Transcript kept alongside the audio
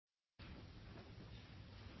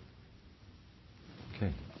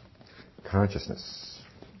Okay. Consciousness.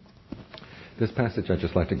 This passage I'd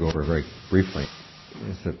just like to go over very briefly.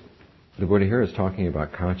 Is that the Buddha here is talking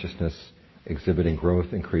about consciousness exhibiting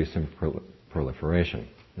growth, increase, and proliferation.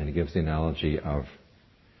 And he gives the analogy of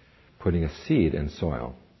putting a seed in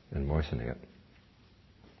soil and moistening it.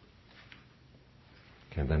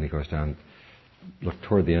 Okay, and then he goes down, look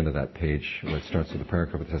toward the end of that page, where it starts with a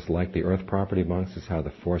paragraph. It says, like the earth property monks is how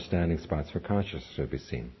the four standing spots for consciousness should be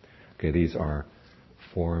seen. Okay, these are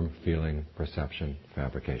form, feeling, perception,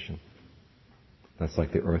 fabrication. That's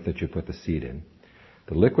like the earth that you put the seed in.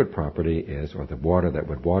 The liquid property is, or the water that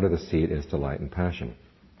would water the seed, is delight and passion.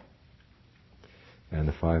 And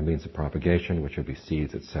the five means of propagation, which would be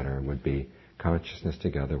seeds, etc., would be consciousness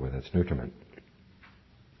together with its nutriment.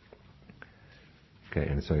 Okay,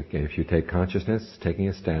 and so if you take consciousness, taking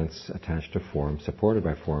a stance attached to form, supported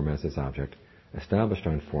by form as its object, established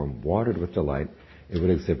on form, watered with delight, it would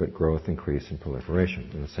exhibit growth, increase, and proliferation,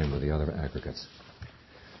 and the same with the other aggregates.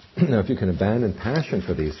 Now, if you can abandon passion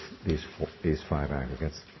for these five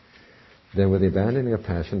aggregates, then with the abandoning of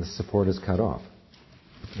passion, the support is cut off.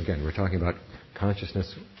 Again, we're talking about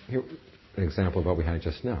consciousness. Here, an example of what we had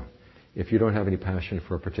just now. If you don't have any passion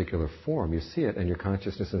for a particular form, you see it, and your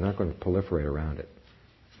consciousness is not going to proliferate around it.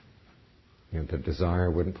 You know, the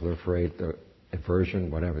desire wouldn't proliferate, the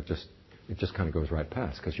aversion, whatever. It just kind of goes right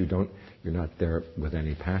past because you're not there with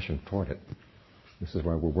any passion toward it. This is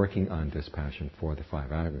why we're working on dispassion for the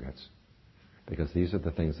five aggregates, because these are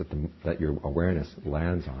the things that your awareness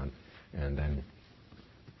lands on and then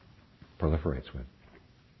proliferates with.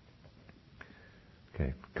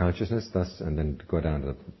 Okay, consciousness, thus, and then go down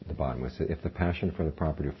to the bottom. If the passion for the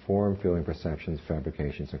property of form, feeling, perceptions,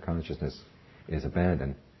 fabrications, or consciousness is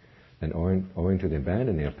abandoned, then owing to the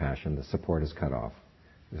abandoning of passion, the support is cut off.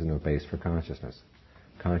 There's no base for consciousness.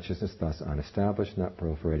 Consciousness, thus unestablished, not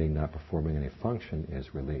proliferating, not performing any function,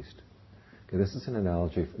 is released. Okay, this is an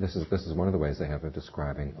analogy. This is one of the ways they have of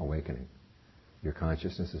describing awakening. Your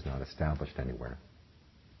consciousness is not established anywhere.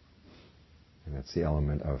 And that's the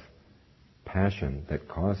element of passion that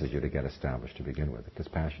causes you to get established to begin with, because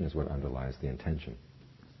passion is what underlies the intention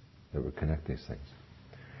that would connect these things.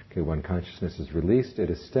 Okay, when consciousness is released,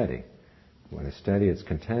 it is steady. When it's steady, it's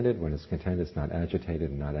contented. When it's contented, it's not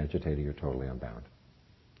agitated. And not agitated, you're totally unbound.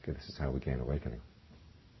 Okay, this is how we gain awakening.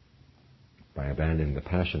 By abandoning the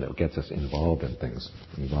passion that gets us involved in things,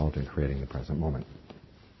 involved in creating the present moment.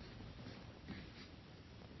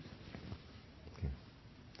 Okay.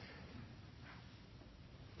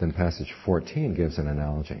 Then passage 14 gives an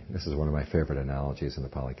analogy. This is one of my favorite analogies in the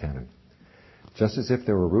Pali Canon. Just as if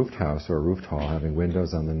there were a roofed house or a roofed hall having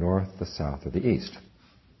windows on the north, the south, or the east.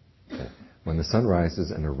 Okay. When the sun rises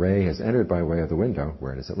and a ray has entered by way of the window,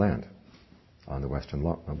 where does it land? On the western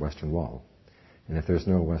wall. And if there's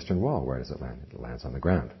no western wall, where does it land? It lands on the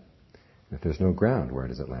ground. And if there's no ground, where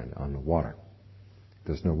does it land? On the water. If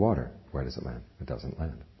there's no water, where does it land? It doesn't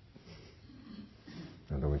land.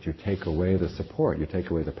 In other words, you take away the support, you take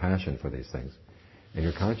away the passion for these things, and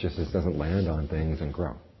your consciousness doesn't land on things and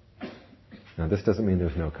grow. Now, this doesn't mean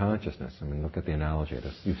there's no consciousness. I mean, look at the analogy of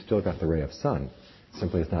this. You've still got the ray of sun,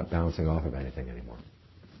 simply it's not bouncing off of anything anymore.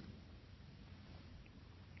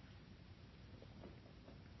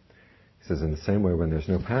 He says, in the same way, when there's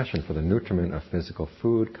no passion for the nutriment of physical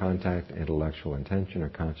food, contact, intellectual intention, or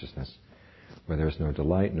consciousness, where there's no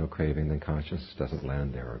delight, no craving, then consciousness doesn't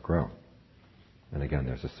land there or grow. And again,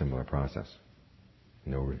 there's a similar process.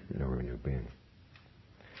 No renewed being.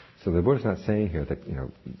 So the Buddha's not saying here that,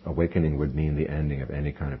 awakening would mean the ending of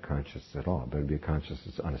any kind of consciousness at all, but it would be a consciousness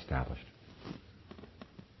that's unestablished.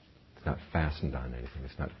 It's not fastened on anything.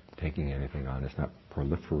 It's not taking anything on. It's not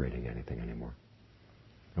proliferating anything anymore.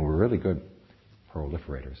 And we're really good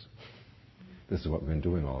proliferators. This is what we've been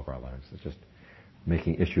doing all of our lives. It's just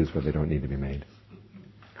making issues where they don't need to be made.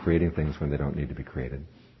 Creating things when they don't need to be created.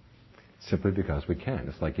 Simply because we can.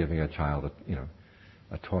 It's like giving a child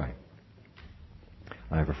a toy.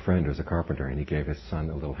 I have a friend who's a carpenter, and he gave his son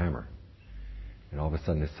a little hammer. And all of a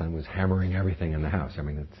sudden his son was hammering everything in the house. I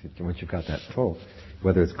mean, once you've got that tool,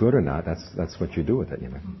 whether it's good or not, that's what you do with it,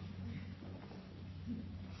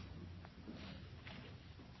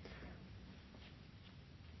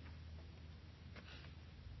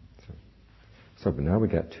 So, but now we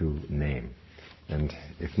get to name. And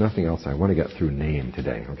if nothing else, I want to get through name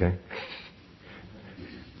today, okay?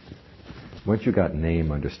 Once you got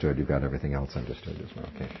name understood, you've got everything else understood as well,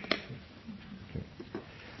 okay?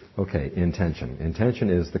 Okay, intention. Intention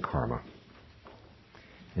is the karma.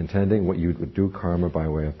 Intending what you would do karma by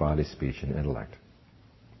way of body, speech, and intellect.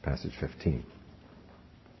 Passage 15.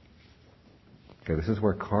 Okay, this is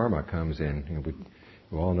where karma comes in.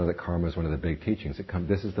 We all know that karma is one of the big teachings.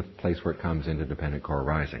 This is the place where it comes into dependent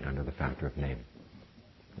co-arising under the factor of name.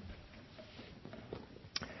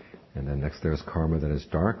 And then next there's karma that is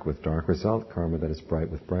dark with dark result, karma that is bright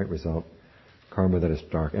with bright result, karma that is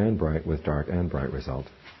dark and bright with dark and bright result,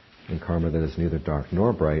 and karma that is neither dark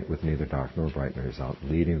nor bright with neither dark nor bright result,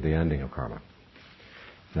 leading to the ending of karma.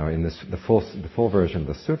 Now in the full version of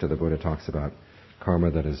the sutta, the Buddha talks about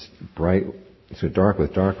karma that is bright, so dark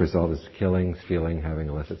with dark result is killing, stealing, having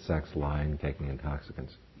illicit sex, lying, taking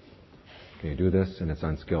intoxicants. Okay, you do this and it's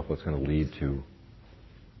unskillful, it's going to lead to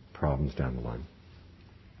problems down the line.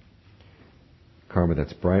 Karma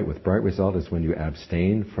that's bright with bright result is when you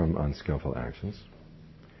abstain from unskillful actions.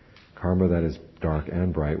 Karma that is dark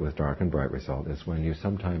and bright with dark and bright result is when you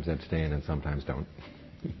sometimes abstain and sometimes don't.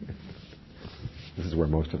 This is where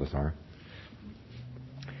most of us are.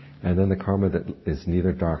 And then the karma that is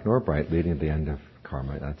neither dark nor bright, leading to the end of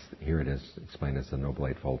karma. Here it is explained as the Noble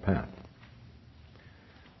Eightfold Path.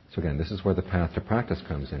 So again, this is where the path to practice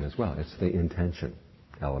comes in as well. It's the intention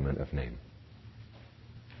element of name.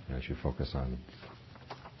 As you focus on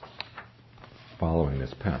following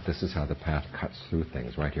this path, this is how the path cuts through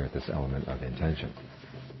things, right here at this element of intention.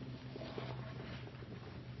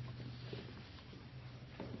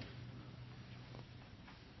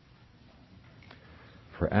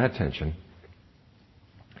 For attention,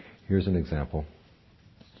 here's an example.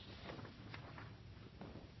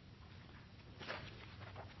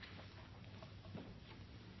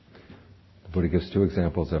 The Buddha gives two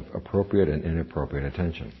examples of appropriate and inappropriate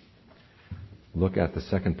attention. Look at the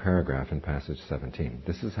second paragraph in passage 17.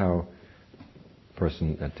 This is how a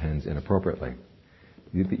person attends inappropriately.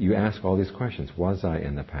 You ask all these questions. Was I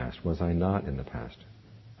in the past? Was I not in the past?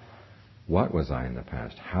 What was I in the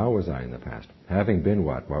past? How was I in the past? Having been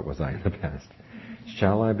what was I in the past?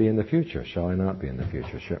 Shall I be in the future? Shall I not be in the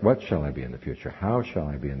future? What shall I be in the future? How shall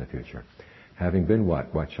I be in the future? Having been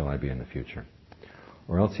what shall I be in the future?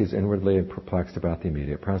 Or else he's inwardly perplexed about the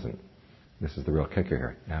immediate present. This is the real kicker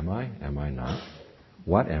here. Am I? Am I not?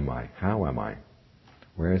 What am I? How am I?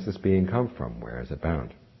 Where has this being come from? Where is it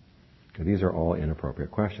bound? Okay, these are all inappropriate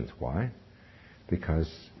questions. Why? Because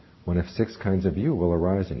one of six kinds of view will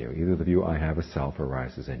arise in you. Either the view I have a self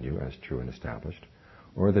arises in you as true and established,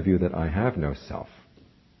 or the view that I have no self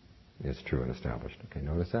is true and established. Okay,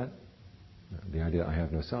 notice that? The idea I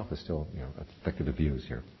have no self is still, affected the views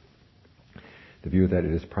here. The view that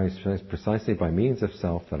it is precisely by means of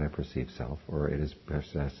self that I perceive self, or it is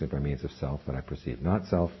precisely by means of self that I perceive not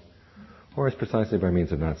self, or it's precisely by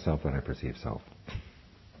means of not self that I perceive self.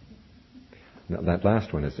 Now, that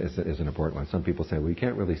last one is an important one. Some people say, well, you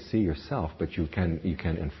can't really see yourself, but you can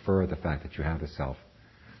infer the fact that you have a self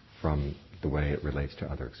from the way it relates to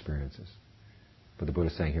other experiences. But the Buddha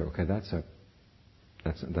is saying here, okay, that's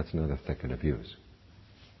another thicket of views.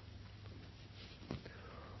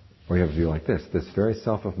 Or you have a view like this very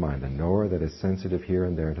self of mine, the knower that is sensitive here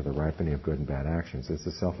and there to the ripening of good and bad actions, is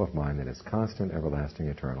the self of mine that is constant, everlasting,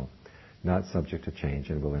 eternal, not subject to change,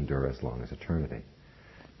 and will endure as long as eternity.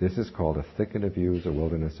 This is called a thicket of views, a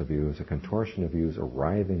wilderness of views, a contortion of views, a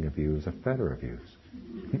writhing of views, a fetter of views.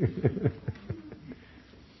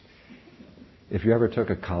 If you ever took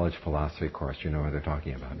a college philosophy course, you know what they're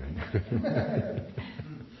talking about, right?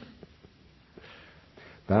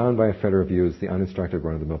 Bound by a fetter of views, the uninstructed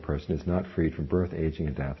run-of-the-mill person is not freed from birth, aging,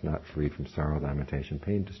 and death, not freed from sorrow, lamentation,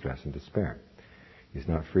 pain, distress, and despair. He's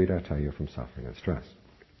not freed, I tell you, from suffering and stress.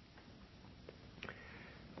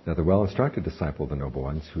 Now, the well-instructed disciple of the noble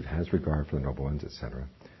ones, who has regard for the noble ones, etc.,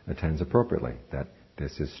 attends appropriately that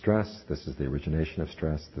this is stress, this is the origination of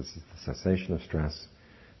stress, this is the cessation of stress,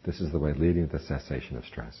 this is the way leading to the cessation of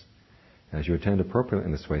stress. As you attend appropriately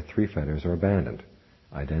in this way, three fetters are abandoned: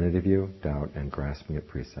 identity view, doubt, and grasping at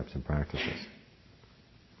precepts and practices.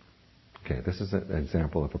 Okay, this is an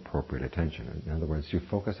example of appropriate attention. In other words, you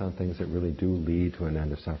focus on things that really do lead to an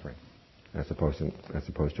end of suffering, as opposed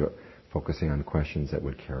to focusing on questions that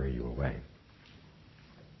would carry you away.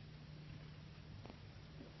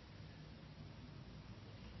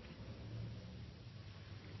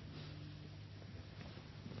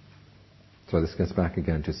 So this gets back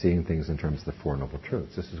again to seeing things in terms of the Four Noble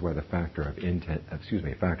Truths. This is where the factor of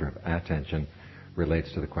attention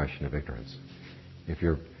relates to the question of ignorance. If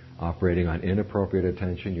you're operating on inappropriate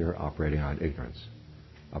attention, you're operating on ignorance.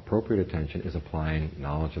 Appropriate attention is applying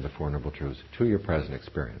knowledge of the Four Noble Truths to your present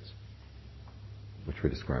experience, which we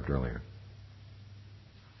described earlier.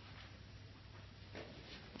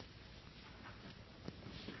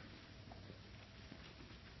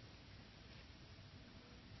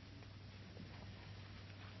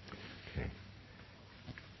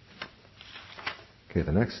 Okay,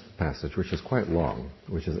 Okay, the next passage, which is quite long,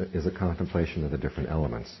 which is a contemplation of the different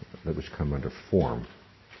elements that which come under form.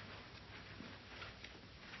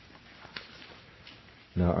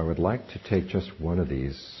 Now, I would like to take just one of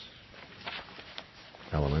these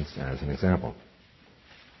elements as an example.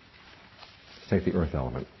 Let's take the earth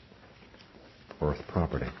element, earth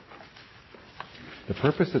property. The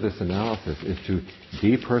purpose of this analysis is to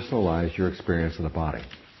depersonalize your experience of the body.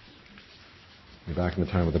 Back in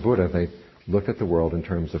the time of the Buddha, they looked at the world in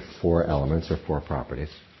terms of four elements or four properties,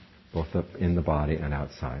 both in the body and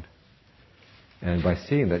outside. And by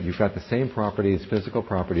seeing that you've got the same properties, physical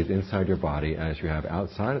properties inside your body as you have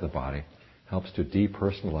outside of the body, helps to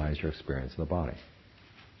depersonalize your experience of the body.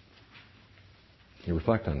 You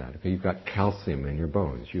reflect on that. Okay, you've got calcium in your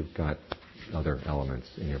bones. You've got other elements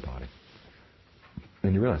in your body.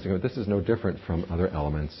 And you realize, this is no different from other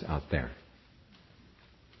elements out there.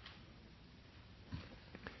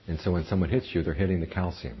 And so when someone hits you, they're hitting the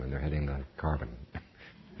calcium and they're hitting the carbon.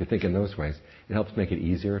 If you think in those ways, it helps make it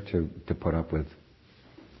easier to put up with,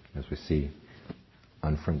 as we see,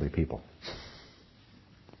 unfriendly people.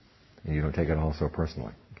 And you don't take it all so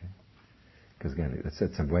personally. Okay? Because again,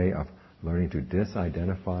 it's a way of learning to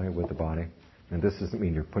disidentify with the body. And this doesn't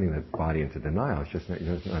mean you're putting the body into denial. It's just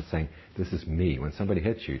you're not saying, this is me. When somebody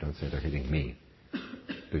hits you, you don't say they're hitting me.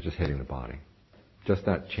 They're just hitting the body. Just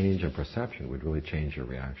that change in perception would really change your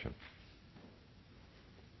reaction.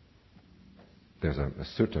 There's a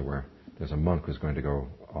sutta where there's a monk who's going to go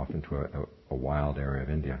off into a wild area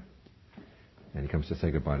of India. And he comes to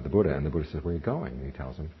say goodbye to the Buddha, and the Buddha says, where are you going? And he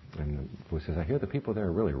tells him. And the Buddha says, I hear the people there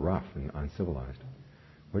are really rough and uncivilized.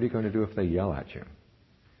 What are you going to do if they yell at you?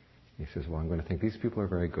 He says, well, I'm going to think these people are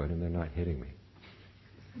very good and they're not hitting me.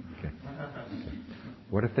 Okay.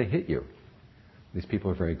 What if they hit you? These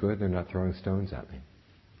people are very good, they're not throwing stones at me.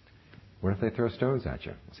 What if they throw stones at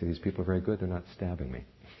you? See, these people are very good, they're not stabbing me.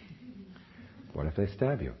 What if they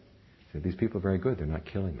stab you? See, these people are very good, they're not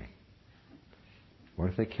killing me. What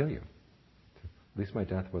if they kill you? At least my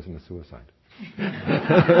death wasn't a suicide.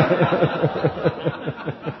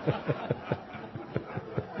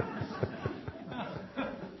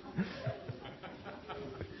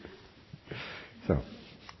 So,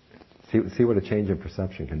 see what a change in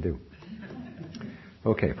perception can do.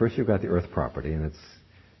 Okay, first you've got the earth property, and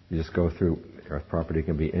you just go through. Earth property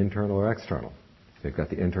can be internal or external. So you've got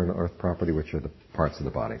the internal earth property, which are the parts of the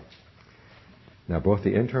body. Now, both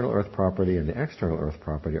the internal earth property and the external earth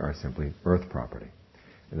property are simply earth property.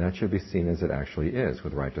 And that should be seen as it actually is,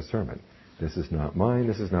 with right discernment. This is not mine,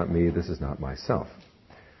 this is not me, this is not myself.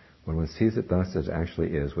 When one sees it thus as it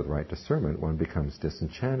actually is, with right discernment, one becomes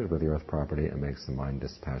disenchanted with the earth property and makes the mind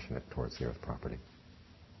dispassionate towards the earth property.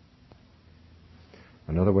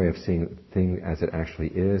 Another way of seeing a thing as it actually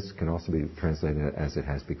is can also be translated as it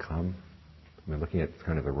has become. I mean, looking at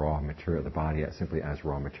kind of the raw material of the body simply as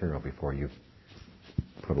raw material before you've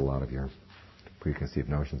put a lot of your preconceived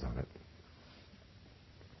notions on it.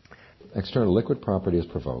 External liquid property is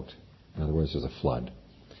provoked. In other words, there's a flood.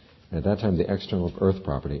 And at that time, the external earth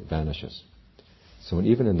property vanishes. So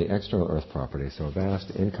even in the external earth property, so a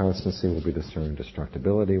vast inconstancy will be discerned,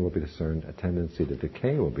 destructibility will be discerned, a tendency to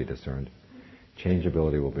decay will be discerned,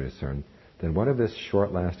 changeability will be discerned. Then what of this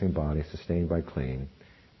short-lasting body sustained by clinging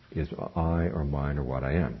is I or mine or what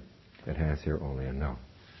I am? It has here only a no.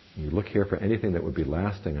 And you look here for anything that would be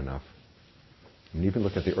lasting enough. And even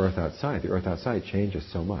look at the earth outside. The earth outside changes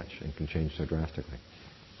so much and can change so drastically.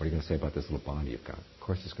 What are you going to say about this little body you've got? Of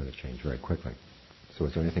course it's going to change very quickly. So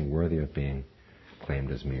is there anything worthy of being claimed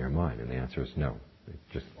as me or mine? And the answer is no.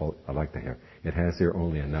 I like to hear. It has here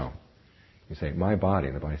only a no. You say, my body,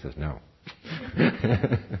 and the body says no.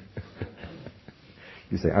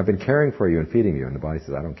 You say, I've been caring for you and feeding you, and the body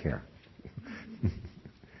says, I don't care.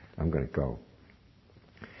 I'm going to go.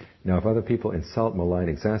 Now, if other people insult, malign,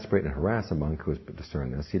 exasperate, and harass a monk who has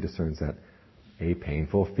discerned this, he discerns that a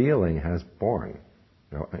painful feeling has born.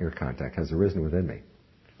 Ear contact has arisen within me.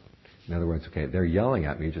 In other words, okay, they're yelling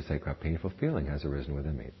at me, you just say, a painful feeling has arisen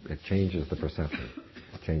within me. It changes the perception.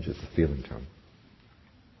 It changes the feeling tone.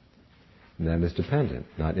 And that is dependent,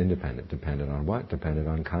 not independent. Dependent on what? Dependent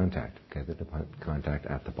on contact. Okay, the contact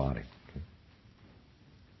at the body. Okay.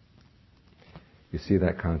 You see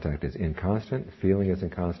that contact is inconstant, feeling is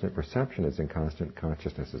inconstant, perception is inconstant,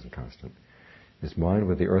 consciousness is inconstant. His mind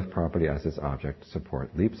with the earth property as its object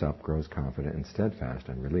support leaps up, grows confident and steadfast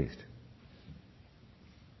and released.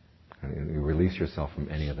 And you release yourself from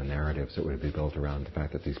any of the narratives that would be built around the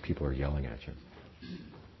fact that these people are yelling at you.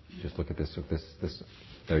 Just look at this.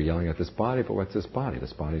 They're yelling at this body, but what's this body?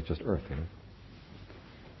 This body is just earth,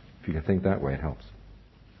 If you can think that way, it helps.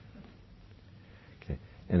 Okay.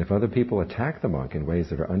 And if other people attack the monk in ways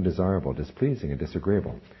that are undesirable, displeasing, and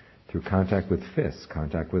disagreeable, through contact with fists,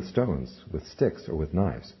 contact with stones, with sticks, or with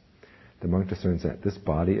knives, the monk discerns that this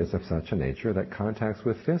body is of such a nature that contacts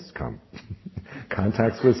with fists come.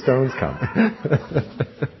 Contacts with stones come.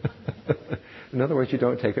 In other words, you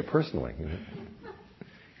don't take it personally.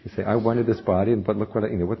 You say, I wanted this body, but look what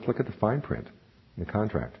look at the fine print in the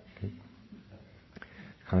contract. Okay?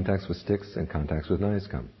 Contacts with sticks and contacts with knives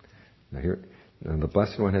come. Now the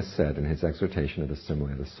Blessed One has said in his exhortation of the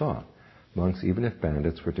simile of the saw, monks, even if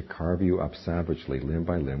bandits were to carve you up savagely, limb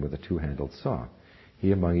by limb, with a two-handled saw,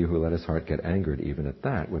 he among you who let his heart get angered even at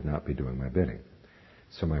that would not be doing my bidding.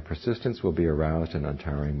 So my persistence will be aroused and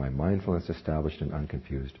untiring, my mindfulness established and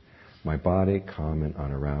unconfused, my body calm and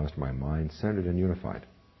unaroused, my mind centered and unified.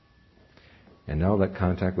 And now let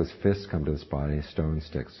contact with fists come to this body, stones,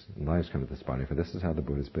 sticks, and knives come to this body, for this is how the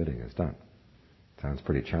Buddha's bidding is done. Sounds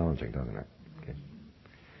pretty challenging, doesn't it? Okay.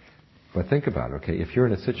 But think about it, okay, if you're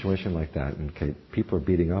in a situation like that, and okay, people are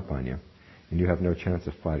beating up on you, and you have no chance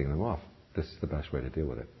of fighting them off, this is the best way to deal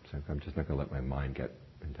with it. So I'm just not going to let my mind get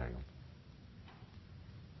entangled.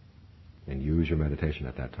 And use your meditation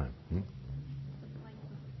at that time.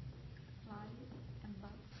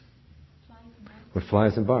 With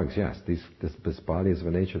flies and bugs, yes. This body is of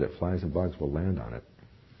a nature that flies and bugs will land on it.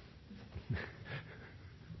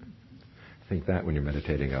 Think that when you're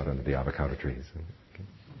meditating out under the avocado trees. Okay.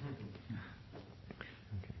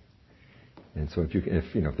 Okay. And so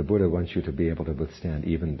if the Buddha wants you to be able to withstand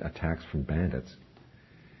even attacks from bandits,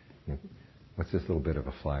 what's this little bit of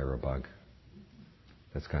a fly or a bug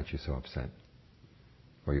that's got you so upset?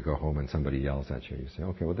 Or you go home and somebody yells at you. You say,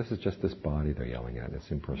 okay, well, this is just this body they're yelling at.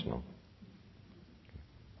 It's impersonal.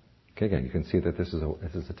 Okay, again, you can see that this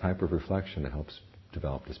is a type of reflection that helps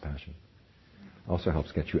develop dispassion. Also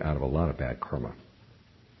helps get you out of a lot of bad karma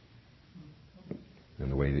in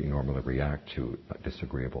the way that you normally react to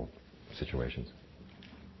disagreeable situations.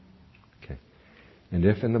 Okay. And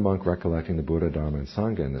if in the monk recollecting the Buddha, Dharma, and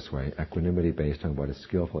Sangha in this way, equanimity based on what is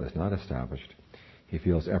skillful is not established, he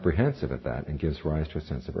feels apprehensive at that and gives rise to a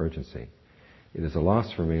sense of urgency. It is a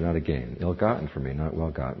loss for me, not a gain, ill-gotten for me, not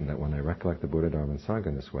well-gotten, that when I recollect the Buddha, Dharma, and Sangha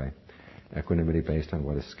in this way, equanimity based on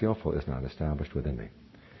what is skillful is not established within me.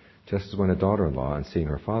 Just as when a daughter-in-law, on seeing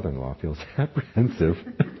her father-in-law, feels apprehensive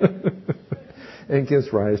and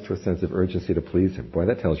gives rise to a sense of urgency to please him. Boy,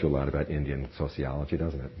 that tells you a lot about Indian sociology,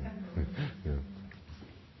 doesn't it? Yeah.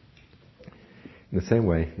 In the same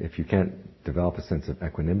way, if you can't develop a sense of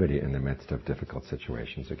equanimity in the midst of difficult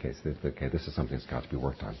situations, this is something that's got to be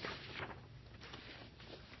worked on.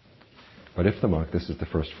 But if the monk, this is the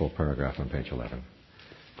first full paragraph on page 11,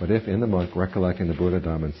 but if in the monk recollecting the Buddha,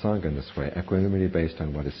 Dharma, and Sangha in this way, equanimity based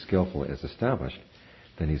on what is skillful is established,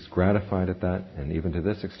 then he's gratified at that, and even to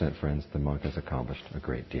this extent, friends, the monk has accomplished a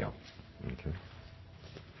great deal. Okay.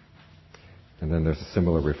 And then there's a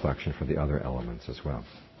similar reflection for the other elements as well.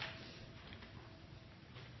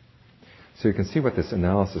 So you can see what this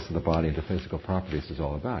analysis of the body into physical properties is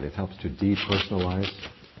all about. It helps to depersonalize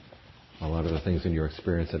a lot of the things in your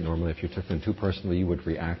experience that normally if you took them too personally, you would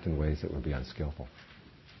react in ways that would be unskillful.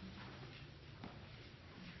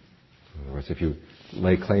 In other words, if you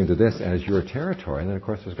lay claim to this as your territory, then of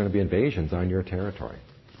course there's going to be invasions on your territory.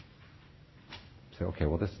 Say, okay,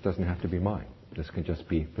 well this doesn't have to be mine. This can just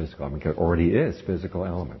be physical. I mean, it already is physical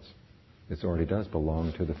elements. It already does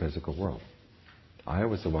belong to the physical world. I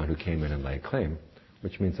was the one who came in and laid claim,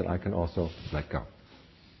 which means that I can also let go.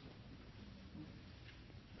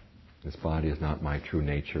 This body is not my true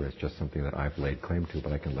nature. It's just something that I've laid claim to,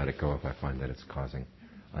 but I can let it go if I find that it's causing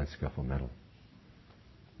unskillful mental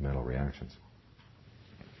reactions.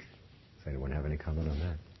 Does anyone have any comment on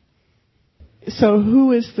that? So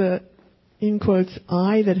who is the, in quotes,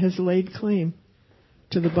 I that has laid claim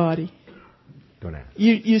to the body? Don't ask.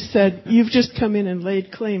 You said you've just come in and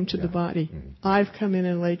laid claim to the body. Mm-hmm. I've come in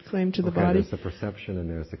and laid claim to the body. There's the perception and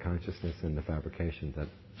there's the consciousness and the fabrication that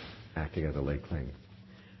act together, lay claim.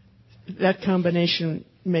 That combination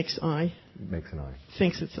makes I. Makes an I.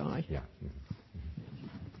 Thinks it's I. Yeah.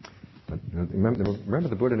 But remember,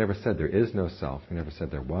 the Buddha never said there is no self. He never said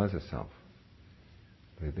there was a self.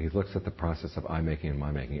 He looks at the process of I-making and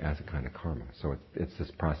my-making as a kind of karma. So it's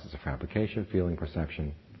this process of fabrication, feeling,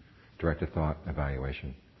 perception, directed thought,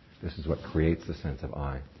 evaluation. This is what creates the sense of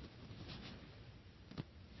I.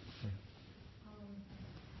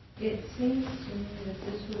 It seems to me that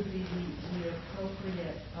this would be the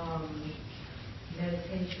appropriate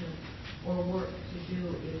meditation or work to do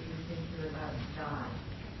if you think you're about to die.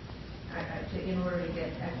 In order to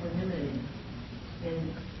get equanimity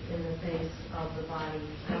in the face of the body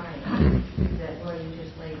dying, that well, you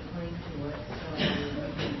just lay claim to it, so you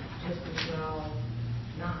can just as well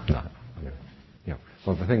not. Yeah.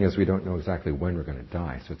 Well, the thing is, we don't know exactly when we're going to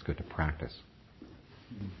die, so it's good to practice.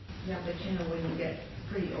 Yeah, but when you get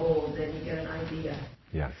pretty old, then you get an idea.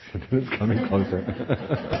 Yes, it's coming closer.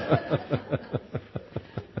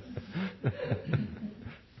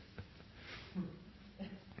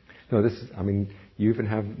 No, you even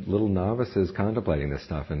have little novices contemplating this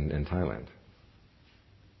stuff in Thailand.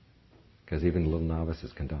 Because even little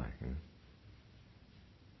novices can die.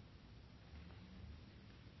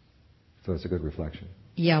 So it's a good reflection.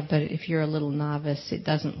 Yeah, but if you're a little novice, it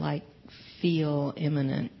doesn't feel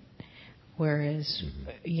imminent. Whereas,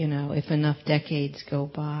 if enough decades go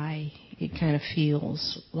by, it kind of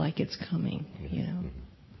feels like it's coming,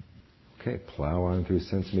 Okay, plow on through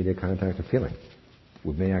sense, media, contact, and feeling.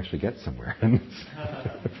 We may actually get somewhere.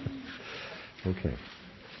 Okay.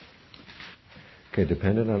 Okay,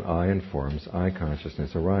 dependent on I and forms, I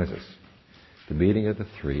consciousness arises. The meeting of the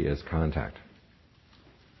three is contact.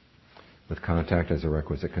 With contact as a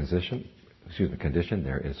requisite condition,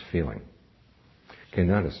 there is feeling. Okay,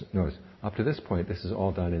 notice, up to this point, this is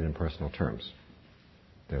all done in impersonal terms.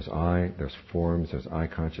 There's I, there's forms, there's I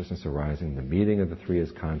consciousness arising. The meeting of the three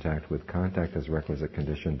is contact. With contact as requisite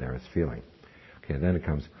condition, there is feeling. Okay, then it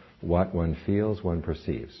comes what one feels, one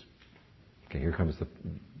perceives. Okay, here comes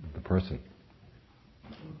the person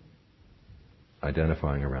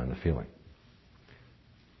identifying around the feeling.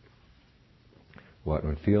 What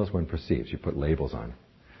one feels, one perceives. You put labels on.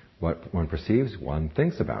 What one perceives, one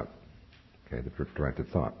thinks about. Okay, the directed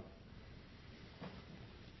thought.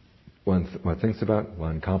 One thinks about,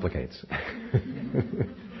 one complicates.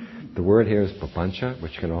 The word here is papancha,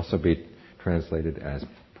 which can also be translated as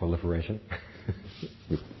proliferation.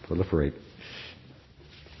 We proliferate.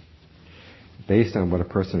 Based on what a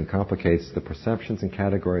person complicates, the perceptions and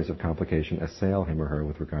categories of complication assail him or her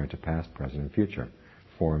with regard to past, present, and future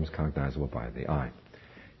forms cognizable by the eye.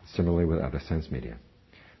 Similarly with other sense media.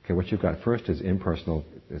 Okay, what you've got first is impersonal,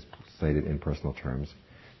 is stated in personal terms.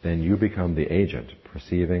 Then you become the agent,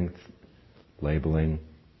 perceiving, labeling,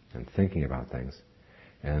 and thinking about things.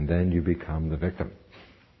 And then you become the victim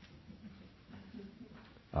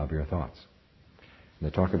of your thoughts. And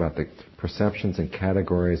they talk about the perceptions and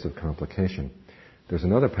categories of complication. There's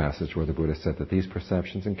another passage where the Buddha said that these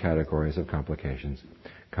perceptions and categories of complications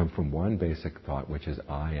come from one basic thought, which is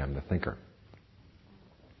I am the thinker.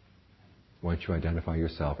 Once you identify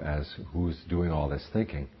yourself as who's doing all this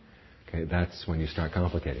thinking, okay, that's when you start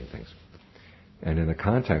complicating things. And in the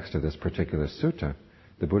context of this particular sutta,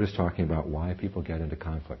 the Buddha is talking about why people get into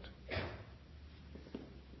conflict.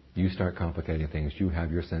 You start complicating things, you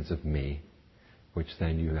have your sense of me, which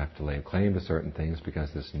then you have to lay claim to certain things because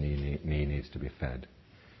this me needs to be fed.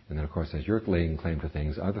 And then, of course, as you're laying claim to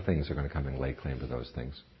things, other things are going to come and lay claim to those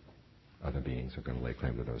things. Other beings are going to lay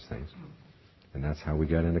claim to those things. And that's how we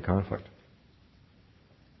get into conflict.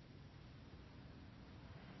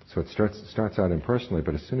 So it starts out impersonally,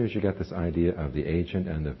 but as soon as you get this idea of the agent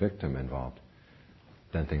and the victim involved,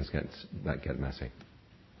 then things get messy.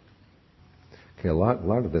 Okay, a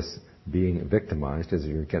lot of this being victimized is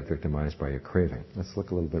you get victimized by your craving. Let's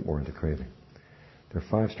look a little bit more into craving. There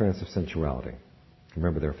are 5 strands of sensuality.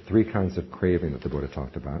 Remember, there are 3 kinds of craving that the Buddha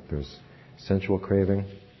talked about. There's sensual craving,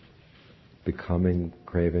 becoming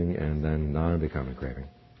craving, and then non-becoming craving.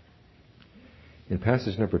 In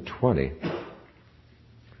passage number 20,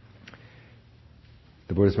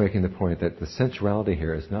 the Buddha is making the point that the sensuality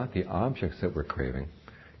here is not the objects that we're craving.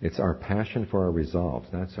 It's our passion for our resolves.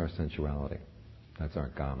 That's our sensuality. That's our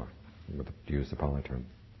gama, to use the Pali term.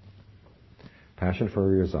 Passion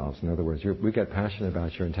for your resolves. In other words, we get passionate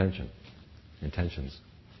about your intentions.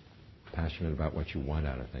 Passionate about what you want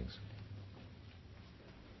out of things.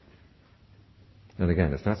 And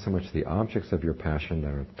again, it's not so much the objects of your passion that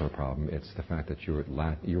are the problem, it's the fact that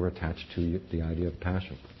you're attached to the idea of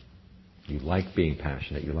passion. You like being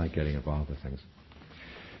passionate, you like getting involved with things.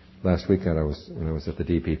 Last weekend when I was at the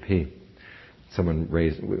DPP, someone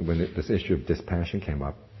raised, when this issue of dispassion came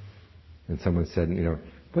up, and someone said,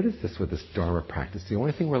 what is this with this Dharma practice? The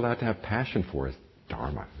only thing we're allowed to have passion for is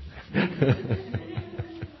Dharma.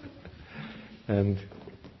 And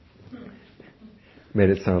made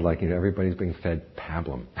it sound like, everybody's being fed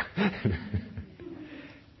pablum.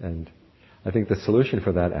 And I think the solution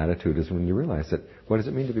for that attitude is when you realize that, what does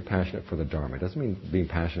it mean to be passionate for the Dharma? It doesn't mean being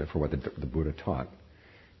passionate for what the Buddha taught.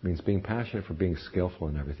 It means being passionate for being skillful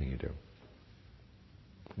in everything you do.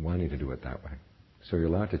 Wanting to do it that way. So you're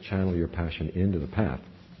allowed to channel your passion into the path,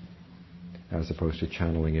 as opposed to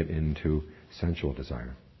channeling it into sensual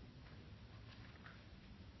desire.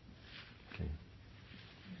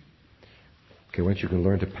 Okay, once you can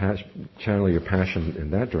learn to channel your passion in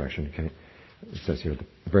that direction, okay, it says here,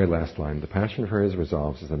 the very last line, the passion for his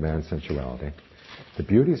resolves is the man's sensuality. The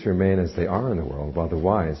beauties remain as they are in the world, while the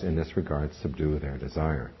wise in this regard subdue their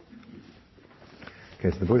desire.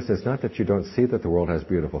 Okay, so the Buddha says not that you don't see that the world has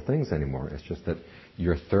beautiful things anymore, it's just that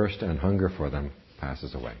your thirst and hunger for them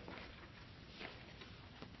passes away.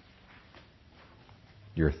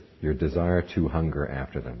 Your desire to hunger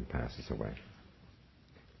after them passes away.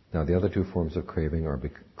 Now the other two forms of craving are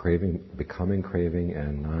becoming craving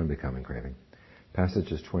and non-becoming craving.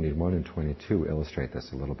 Passages 21 and 22 illustrate this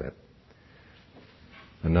a little bit.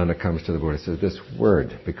 And Nanda comes to the Buddha and says, this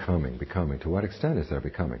word, becoming, to what extent is there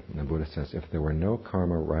becoming? And the Buddha says, if there were no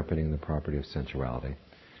karma ripening the property of sensuality,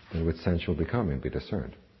 then would sensual becoming be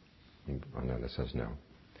discerned? And Nanda says no.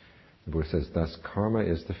 The Buddha says, thus karma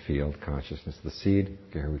is the field, consciousness, the seed.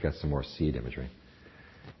 Okay, here we got some more seed imagery.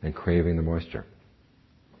 And craving the moisture.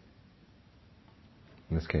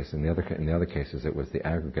 In this case, in the other cases, it was the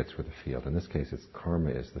aggregates were the field. In this case, it's karma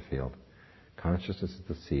is the field. Consciousness is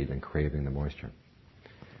the seed and craving the moisture.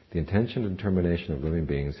 The intention and determination of living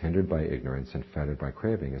beings hindered by ignorance and fettered by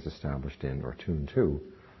craving is established in or tuned to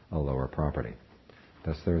a lower property.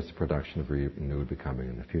 Thus there is the production of renewed becoming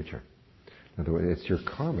in the future. In other words, it's your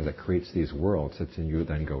karma that creates these worlds that you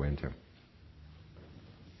then go into.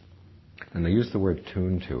 And they use the word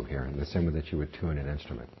tune to here in the same way that you would tune an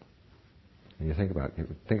instrument. And you think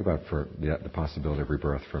about for the possibility of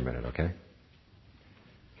rebirth for a minute, okay?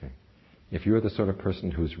 Okay. If you're the sort of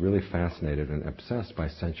person who's really fascinated and obsessed by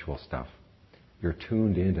sensual stuff, you're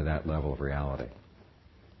tuned into that level of reality.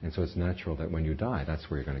 And so it's natural that when you die, that's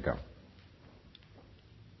where you're going to go.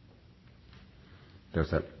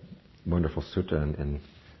 There's that wonderful sutta in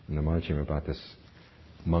the Majjhima about this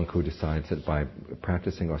monk who decides that by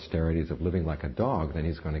practicing austerities of living like a dog, then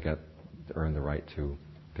he's going to earn the right to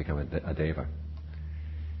become a deva.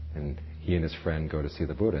 And he and his friend go to see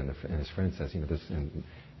the Buddha, and his friend says, this, and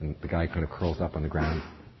the guy kind of curls up on the ground,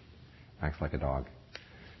 acts like a dog.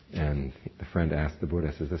 And the friend asked the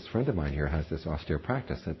Buddha, says, this friend of mine here has this austere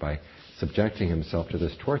practice that by subjecting himself to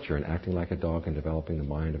this torture and acting like a dog and developing the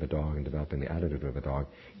mind of a dog and developing the attitude of a dog,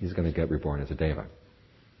 he's going to get reborn as a deva.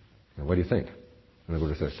 Now, what do you think? And the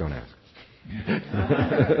Buddha says, don't ask.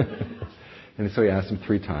 And so he asked him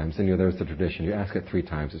 3 times, and there's the tradition. You ask it 3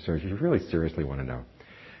 times, it says, you really seriously want to know.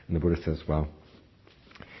 And the Buddha says, well,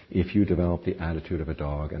 if you develop the attitude of a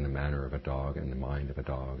dog and the manner of a dog and the mind of a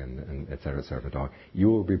dog and et cetera of a dog, you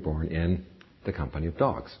will be born in the company of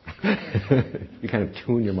dogs. You kind of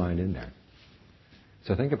tune your mind in there.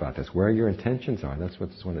 So think about this. Where your intentions are, that's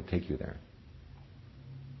what's going to take you there.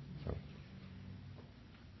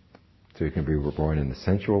 So you can be reborn in the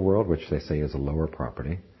sensual world, which they say is a lower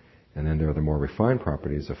property. And then there are the more refined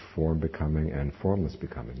properties of form becoming and formless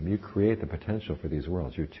becoming. You create the potential for these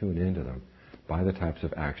worlds. You tune into them by the types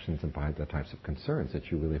of actions and by the types of concerns that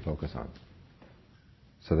you really focus on.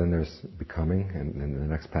 So then there's becoming, and in the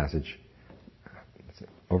next passage,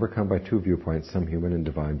 overcome by 2 viewpoints, some human and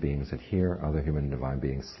divine beings adhere, other human and divine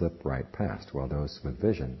beings slip right past, while those with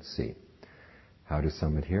vision see. How do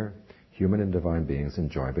some adhere? Human and divine beings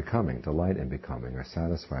enjoy becoming, delight in becoming, are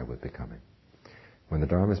satisfied with becoming. When the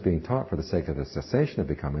Dharma is being taught for the sake of the cessation of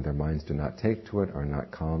becoming, their minds do not take to it, are not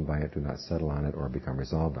calmed by it, do not settle on it, or become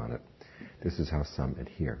resolved on it. This is how some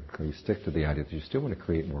adhere. So you stick to the idea that you still want to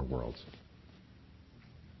create more worlds.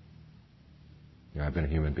 I've been a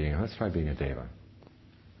human being. Let's try being a deva.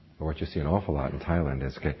 Or what you see an awful lot in Thailand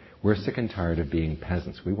is, okay, we're sick and tired of being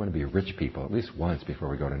peasants. We want to be rich people at least once before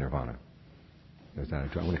we go to nirvana. There's that.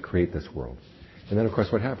 I want to create this world. And then, of course,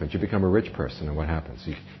 what happens? You become a rich person, and what happens?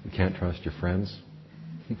 You can't trust your friends.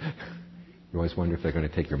 You always wonder if they're going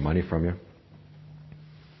to take your money from you.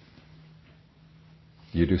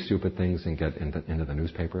 You do stupid things and get into the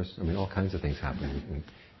newspapers. I mean, all kinds of things happen in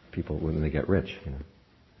people when they get rich,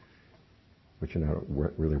 which are not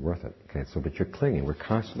really worth it. Okay, so but you're clinging. We're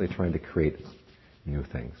constantly trying to create new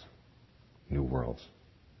things, new worlds.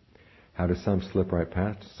 How do some slip right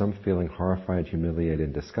past? Some, feeling horrified, humiliated,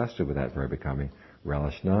 and disgusted with that very becoming,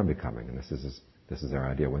 relish non-becoming. And this is our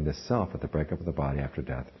idea. When this self, at the breakup of the body after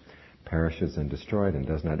death, perishes and destroyed and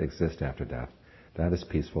does not exist after death, that is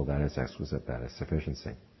peaceful, that is exquisite, that is sufficiency.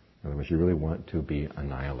 In other words, you really want to be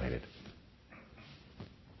annihilated.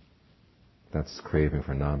 That's craving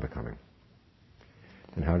for non-becoming.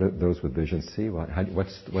 And how do those with vision see? Well,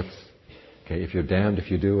 okay, if you're damned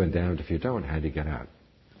if you do and damned if you don't, how do you get out?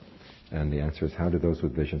 And the answer is, how do those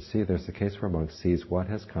with vision see? There's the case where a monk sees what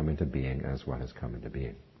has come into being as what has come into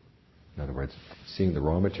being. In other words, seeing the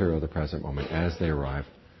raw material of the present moment as they arrive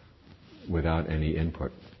without any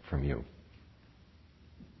input from you.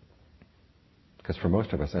 Because for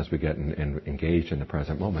most of us, as we get engaged in the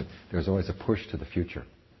present moment, there's always a push to the future.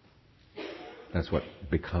 That's what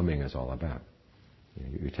becoming is all about.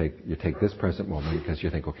 You take this present moment because you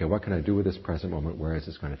think, okay, what can I do with this present moment? Where is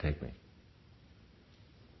this going to take me?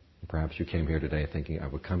 Perhaps you came here today thinking, I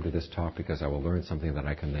would come to this talk because I will learn something that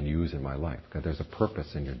I can then use in my life. Because there's a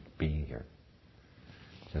purpose in your being here.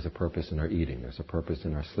 There's a purpose in our eating. There's a purpose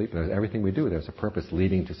in our sleep. There's everything we do. There's a purpose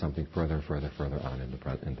leading to something further and further on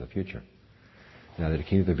into the future. Now, that it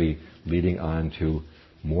can either be leading on to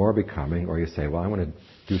more becoming, or you say, well, I want to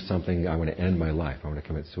do something, I want to end my life, I want to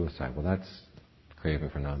commit suicide. Well, that's craving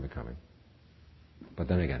for non-becoming. But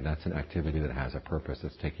then again, that's an activity that has a purpose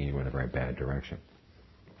that's taking you in a very bad direction.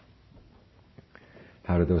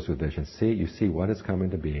 How do those with vision see? You see what is coming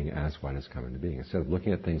to being as what is coming to being. Instead of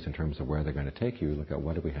looking at things in terms of where they're going to take you, look at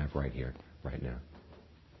what do we have right here, right now.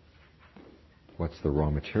 What's the raw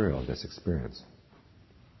material of this experience?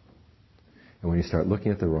 And when you start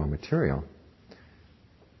looking at the raw material,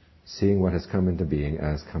 seeing what has come into being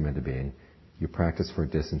as come into being, you practice for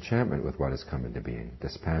disenchantment with what has come into being,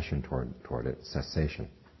 dispassion toward it, cessation.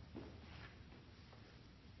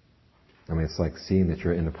 I mean, it's like seeing that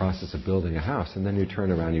you're in the process of building a house, and then you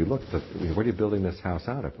turn around and you look, what are you building this house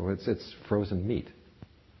out of? Well, it's frozen meat.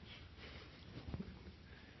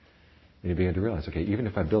 And you begin to realize, okay, even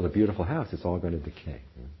if I build a beautiful house, it's all going to decay.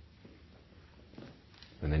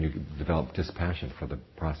 And then you develop dispassion for the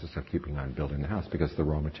process of keeping on building the house, because the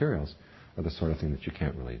raw materials are the sort of thing that you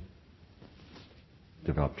can't really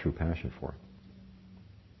develop true passion for.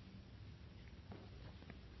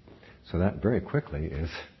 So that very quickly is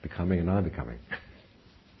becoming and non-becoming.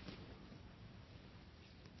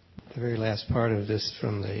 The very last part of this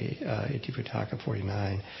from the Itipitaka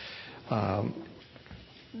 49,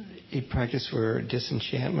 a practice for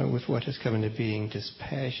disenchantment with what has come into being,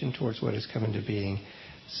 dispassion towards what has come into being,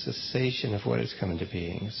 cessation of what has come into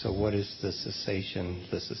being. So what is the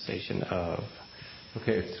cessation of?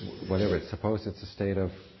 Okay, it's whatever. Suppose it's a state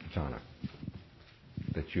of jhana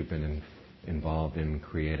that you've been involved in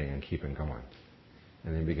creating and keeping going.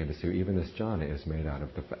 And then you begin to see even this jhana is made out of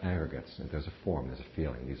the aggregates. And there's a form, there's a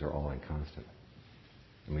feeling. These are all inconstant.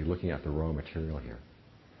 And we're looking at the raw material here.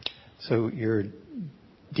 So you're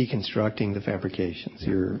deconstructing the fabrications. Yeah.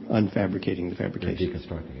 You're unfabricating the fabrications. You're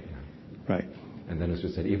deconstructing it, yeah. Right. And then, as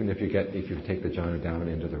we said, even if you take the jhana down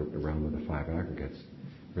into the realm of the five aggregates,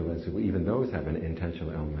 realize that even those have an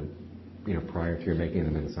intentional element, prior to your making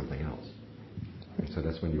them into something else. And so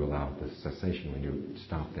that's when you allow the cessation, when you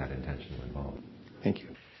stop that intentional involvement. Thank you.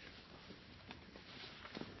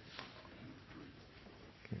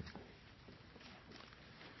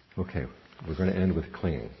 Okay, we're going to end with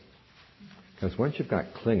clinging. Because once you've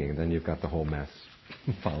got clinging, then you've got the whole mess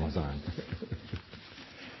follows on.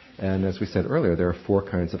 And as we said earlier, there are four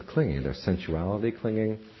kinds of clinging. There's sensuality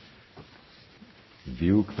clinging,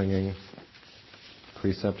 view clinging,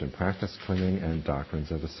 precept and practice clinging, and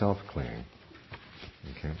doctrines of the self clinging.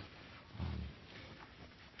 Okay?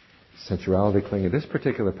 Sensuality clinging. This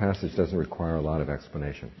particular passage doesn't require a lot of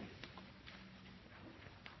explanation.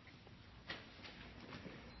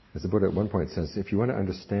 As the Buddha at one point says, if you want to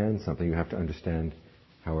understand something, you have to understand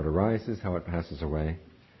how it arises, how it passes away,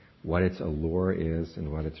 what its allure is,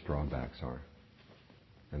 and what its drawbacks are,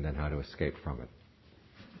 and then how to escape from it.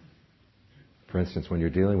 For instance, when you're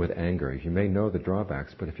dealing with anger, you may know the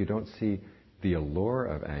drawbacks, but if you don't see the allure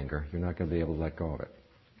of anger, you're not going to be able to let go of it.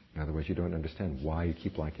 In other words, you don't understand why you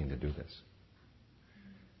keep liking to do this.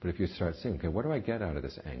 But if you start seeing, okay, what do I get out of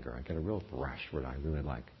this anger? I get a real rush, what I really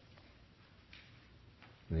like.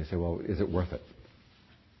 And you say, well, is it worth it?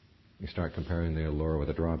 You start comparing the allure with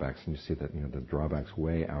the drawbacks, and you see that the drawbacks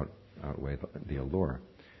outweigh the allure.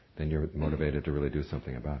 Then you're motivated to really do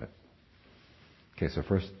something about it. Okay, so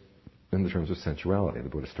first, in the terms of sensuality, the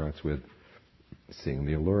Buddha starts with seeing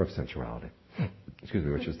the allure of sensuality.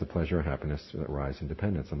 Which is the pleasure or happiness that rise in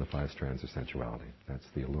dependence on the five strands of sensuality. That's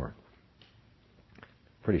the allure.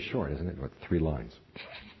 Pretty short, isn't it? 3 lines.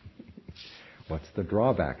 What's the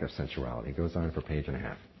drawback of sensuality? It goes on for a page and a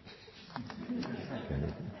half.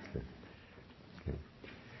 Okay.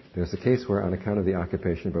 There's a case where, on account of the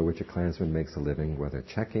occupation by which a clansman makes a living, whether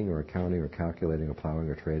checking or accounting or calculating or plowing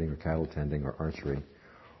or trading or cattle tending or archery,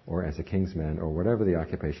 or as a king's man, or whatever the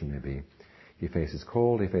occupation may be, he faces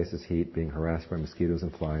cold, he faces heat, being harassed by mosquitoes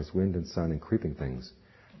and flies, wind and sun and creeping things,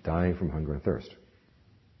 dying from hunger and thirst.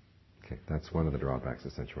 Okay, that's one of the drawbacks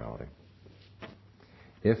of sensuality.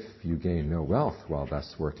 If you gain no wealth while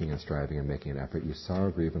thus working and striving and making an effort, you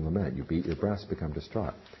sorrow, grieve, and lament. You beat your breast, become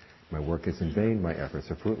distraught. My work is in vain, my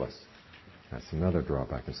efforts are fruitless. That's another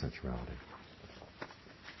drawback of sensuality.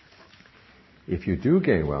 If you do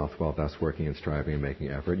gain wealth while thus working and striving and making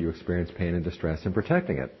effort, you experience pain and distress in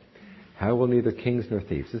protecting it. How will neither kings nor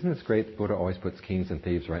thieves? Isn't this great? The Buddha always puts kings and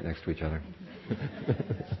thieves right next to each other.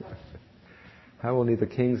 How will neither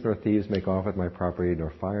kings nor thieves make off with my property,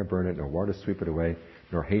 nor fire burn it, nor water sweep it away,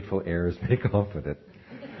 nor hateful heirs make off with it?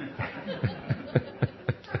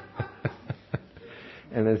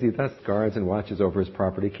 And as he thus guards and watches over his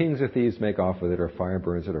property, kings or thieves make off with it, or fire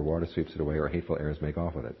burns it, or water sweeps it away, or hateful heirs make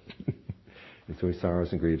off with it. And so he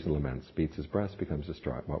sorrows and grieves and laments, beats his breast, becomes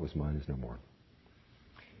distraught. What was mine is no more.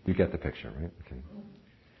 You get the picture, right? Okay.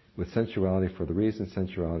 With sensuality for the reason,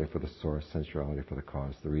 sensuality for the source, sensuality for the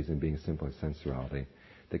cause, the reason being simply sensuality.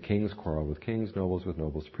 The kings quarrel with kings, nobles with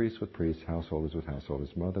nobles, priests with priests, householders with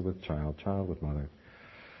householders, mother with child, child with mother,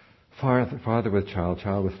 father with child,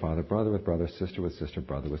 child with father, brother with brother, sister with sister,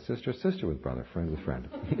 brother with sister, sister with brother, friend with friend.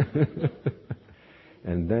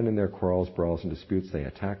 And then in their quarrels, brawls, and disputes, they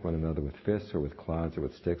attack one another with fists or with clods or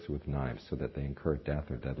with sticks or with knives, so that they incur death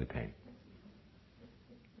or deadly pain.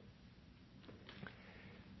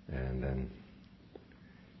 And then,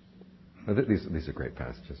 these are great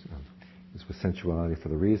passages. This with sensuality for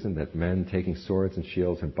the reason that men, taking swords and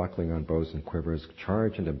shields and buckling on bows and quivers,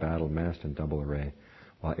 charge into battle massed in double array,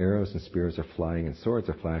 while arrows and spears are flying and swords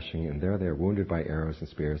are flashing, and there they are wounded by arrows and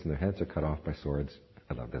spears, and their heads are cut off by swords.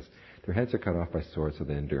 I love this. Their heads are cut off by swords, so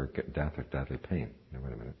they endure death or deadly pain. Now,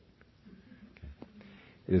 wait a minute.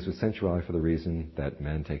 It is with sensuality for the reason that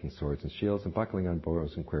men, taking swords and shields and buckling on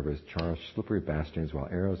bows and quivers, charge slippery bastions while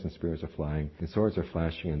arrows and spears are flying and swords are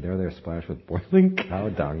flashing, and there they are splashed with boiling cow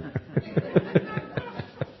dung.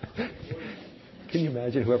 Can you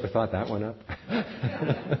imagine whoever thought that one up?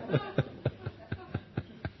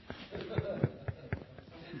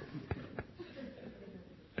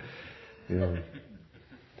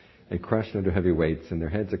 They crushed under heavy weights, and their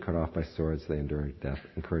heads are cut off by swords. They incur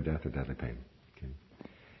death or deadly pain.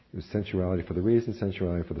 It was sensuality for the reason,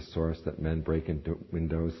 sensuality for the source, that men break into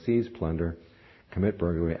windows, seize plunder, commit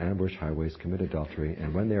burglary, ambush highways, commit adultery,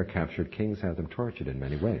 and when they are captured, kings have them tortured in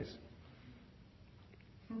many ways.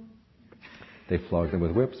 They flog them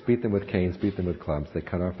with whips, beat them with canes, beat them with clubs. They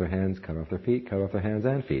cut off their hands, cut off their feet, cut off their hands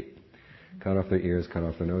and feet, cut off their ears, cut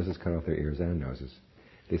off their noses, cut off their ears and noses.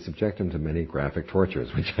 They subject them to many graphic tortures,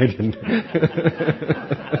 which I didn't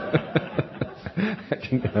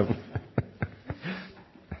have.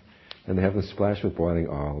 And they have them splashed with boiling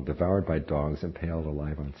oil, devoured by dogs, impaled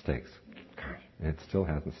alive on stakes. Gosh, and it still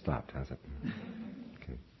hasn't stopped, has it?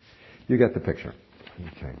 Okay. You get the picture.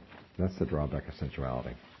 Okay. That's the drawback of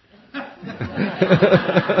sensuality.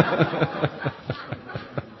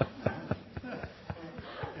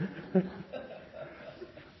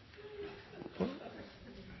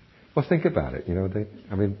 Well, think about it.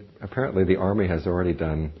 Apparently the Army has already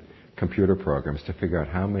done computer programs to figure out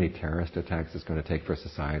how many terrorist attacks it's going to take for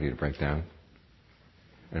society to break down.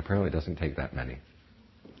 And apparently it doesn't take that many.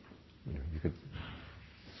 You could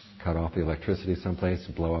cut off the electricity someplace,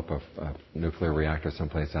 blow up a nuclear reactor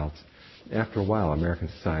someplace else. After a while, American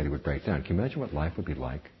society would break down. Can you imagine what life would be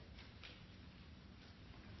like?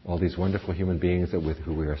 All these wonderful human beings with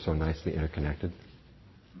who we are so nicely interconnected.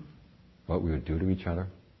 What we would do to each other.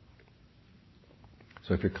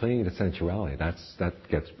 So if you're clinging to sensuality,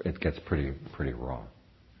 it gets pretty raw.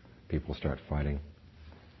 People start fighting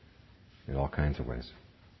in all kinds of ways.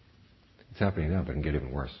 It's happening now, but it can get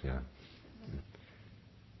even worse. Yeah.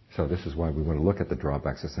 So this is why we want to look at the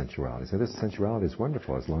drawbacks of sensuality. So this sensuality is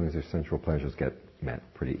wonderful as long as your sensual pleasures get met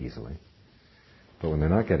pretty easily. But when they're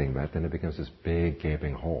not getting met, then it becomes this big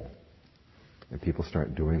gaping hole, and people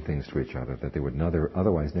start doing things to each other that they would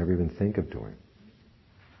otherwise never even think of doing.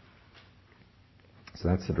 So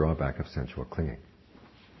that's the drawback of sensual clinging.